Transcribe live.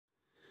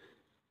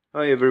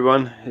Hi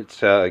everyone,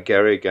 it's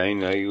Gary again.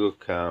 Now you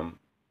look,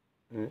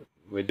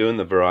 we're doing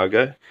the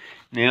Virago.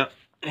 Now,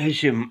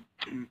 as you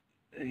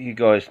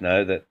guys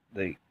know, that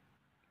the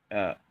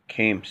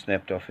cam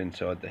snapped off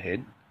inside the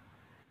head.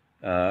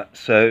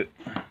 So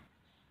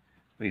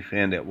we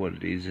found out what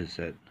it is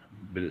that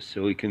a bit of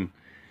silicon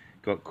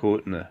got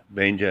caught in the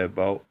banjo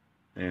bolt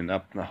and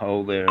up in the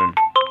hole there,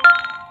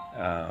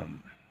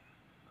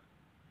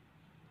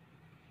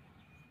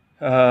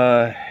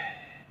 and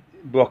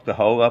blocked the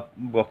hole up,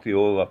 blocked the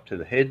oil up to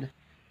the head.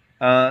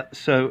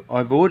 So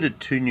I've ordered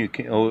two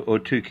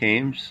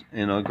cams,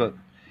 and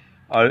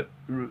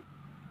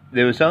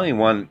there was only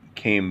one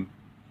cam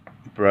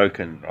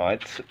broken,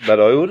 right? But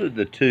I ordered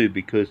the two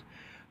because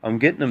I'm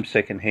getting them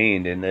second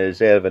hand, and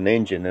there's out of an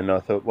engine. And I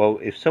thought, well,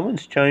 if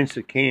someone's changed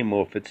the cam,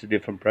 or if it's a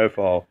different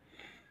profile,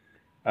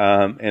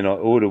 and I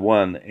order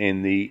one,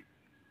 and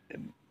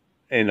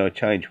I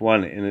change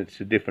one, and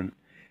it's a different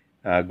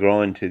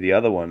grind to the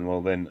other one,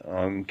 well, then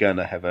I'm going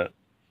to have a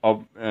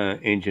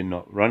engine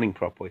not running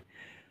properly.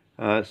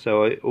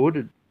 So I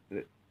ordered,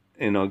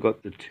 and I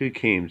got the two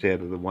cams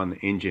out of the one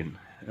engine.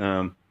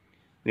 Now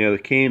the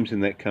cams in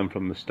that come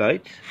from the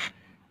States,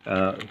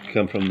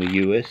 come from the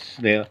US.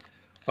 Now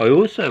I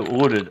also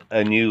ordered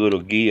a new little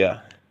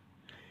gear,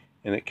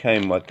 and it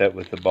came like that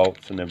with the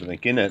bolts and everything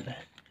in it.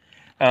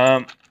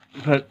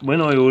 But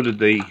when I ordered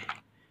the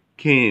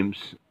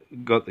cams,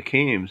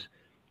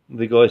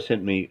 the guy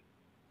sent me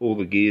all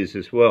the gears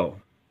as well.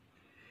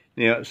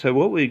 Now, so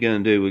what we're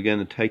going to do, we're going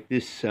to take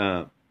this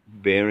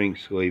bearing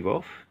sleeve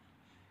off,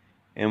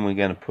 and we're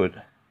going to put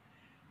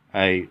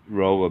a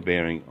roller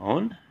bearing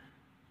on.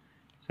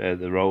 So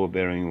the roller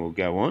bearing will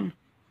go on.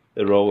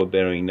 The roller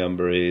bearing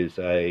number is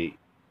that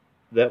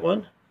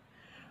one.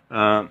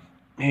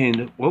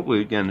 And what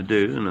we're going to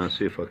do, and I'll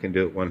see if I can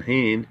do it one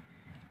hand,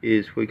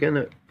 is we're going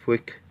to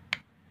flick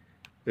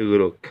the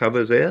little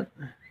covers out.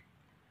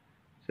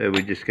 So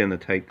we're just going to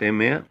take them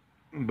out,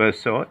 both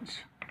sides.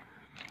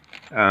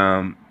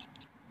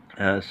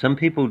 Some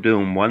people do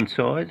on one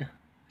side,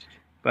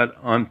 but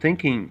I'm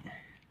thinking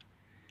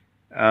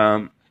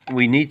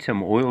we need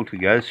some oil to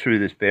go through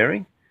this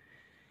bearing,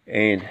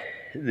 and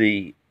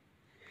the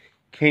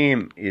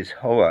cam is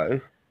hollow.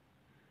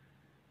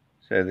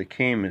 So the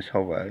cam is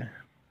hollow,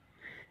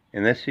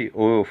 and that's the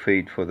oil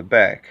feed for the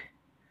back,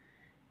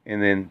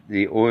 and then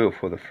the oil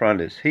for the front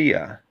is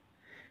here,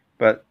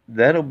 but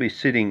that'll be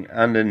sitting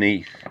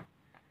underneath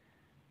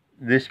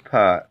this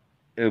part.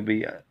 It'll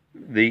be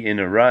the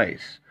inner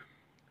race.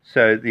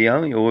 So the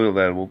only oil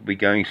that will be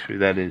going through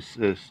that is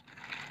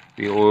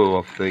the oil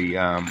of the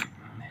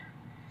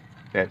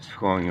that's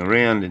flying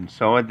around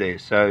inside there.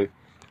 So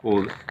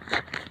all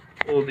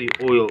the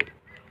oil,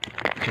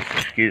 just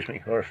excuse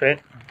me for a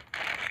sec.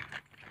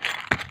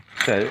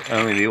 So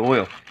only the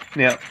oil.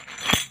 Now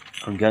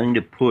I'm going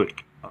to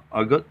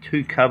I got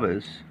two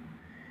covers.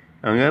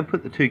 I'm going to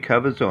put the two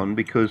covers on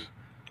because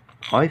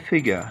I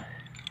figure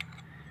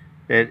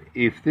that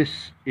if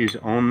this is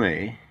on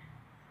there,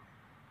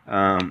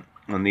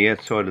 on the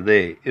outside of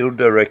there, it'll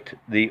direct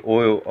the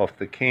oil off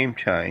the cam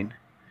chain,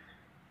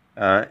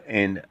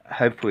 and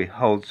hopefully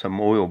hold some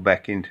oil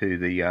back into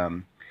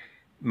the,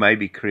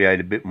 maybe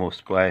create a bit more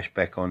splash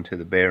back onto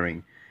the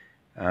bearing,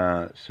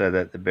 so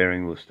that the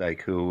bearing will stay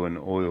cool and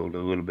oiled a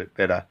little bit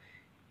better.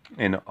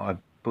 And I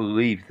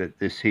believe that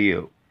this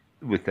here,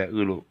 with that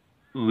little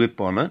lip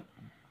on it,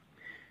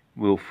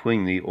 will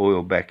fling the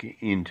oil back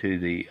into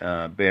the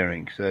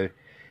bearing. So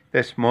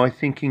that's my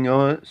thinking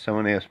on it.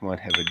 Someone else might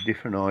have a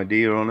different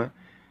idea on it,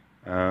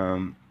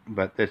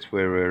 but that's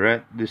where we're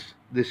at.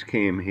 This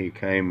cam here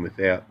came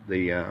without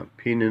the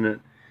pin in it,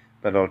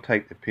 but I'll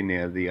take the pin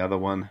out of the other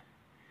one,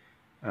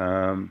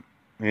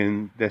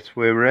 and that's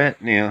where we're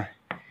at. Now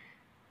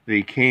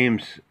the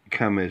cams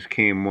come as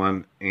cam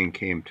 1 and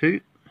cam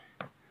 2.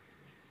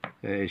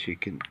 As you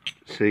can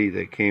see,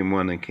 they're cam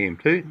 1 and cam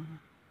 2,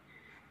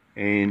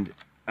 and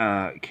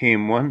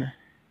cam 1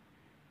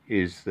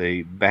 is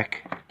the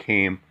back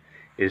cam,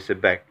 is the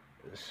back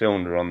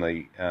cylinder on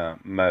the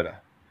motor,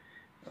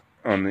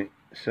 on the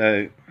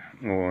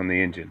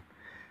engine.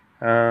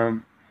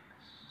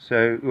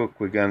 So look,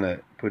 we're going to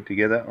put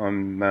together.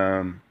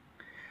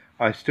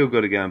 I still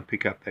got to go and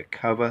pick up that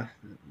cover,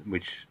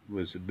 which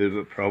was a bit of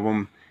a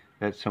problem.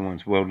 That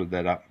someone's welded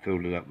that up,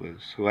 filled it up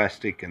with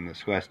scholastic, and the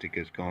scholastic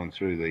has gone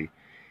through the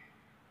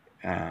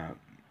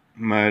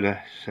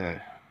motor. So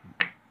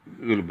a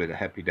little bit of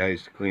happy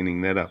days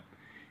cleaning that up,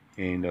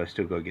 and I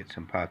still got to get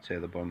some parts out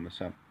of the bottom of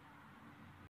some.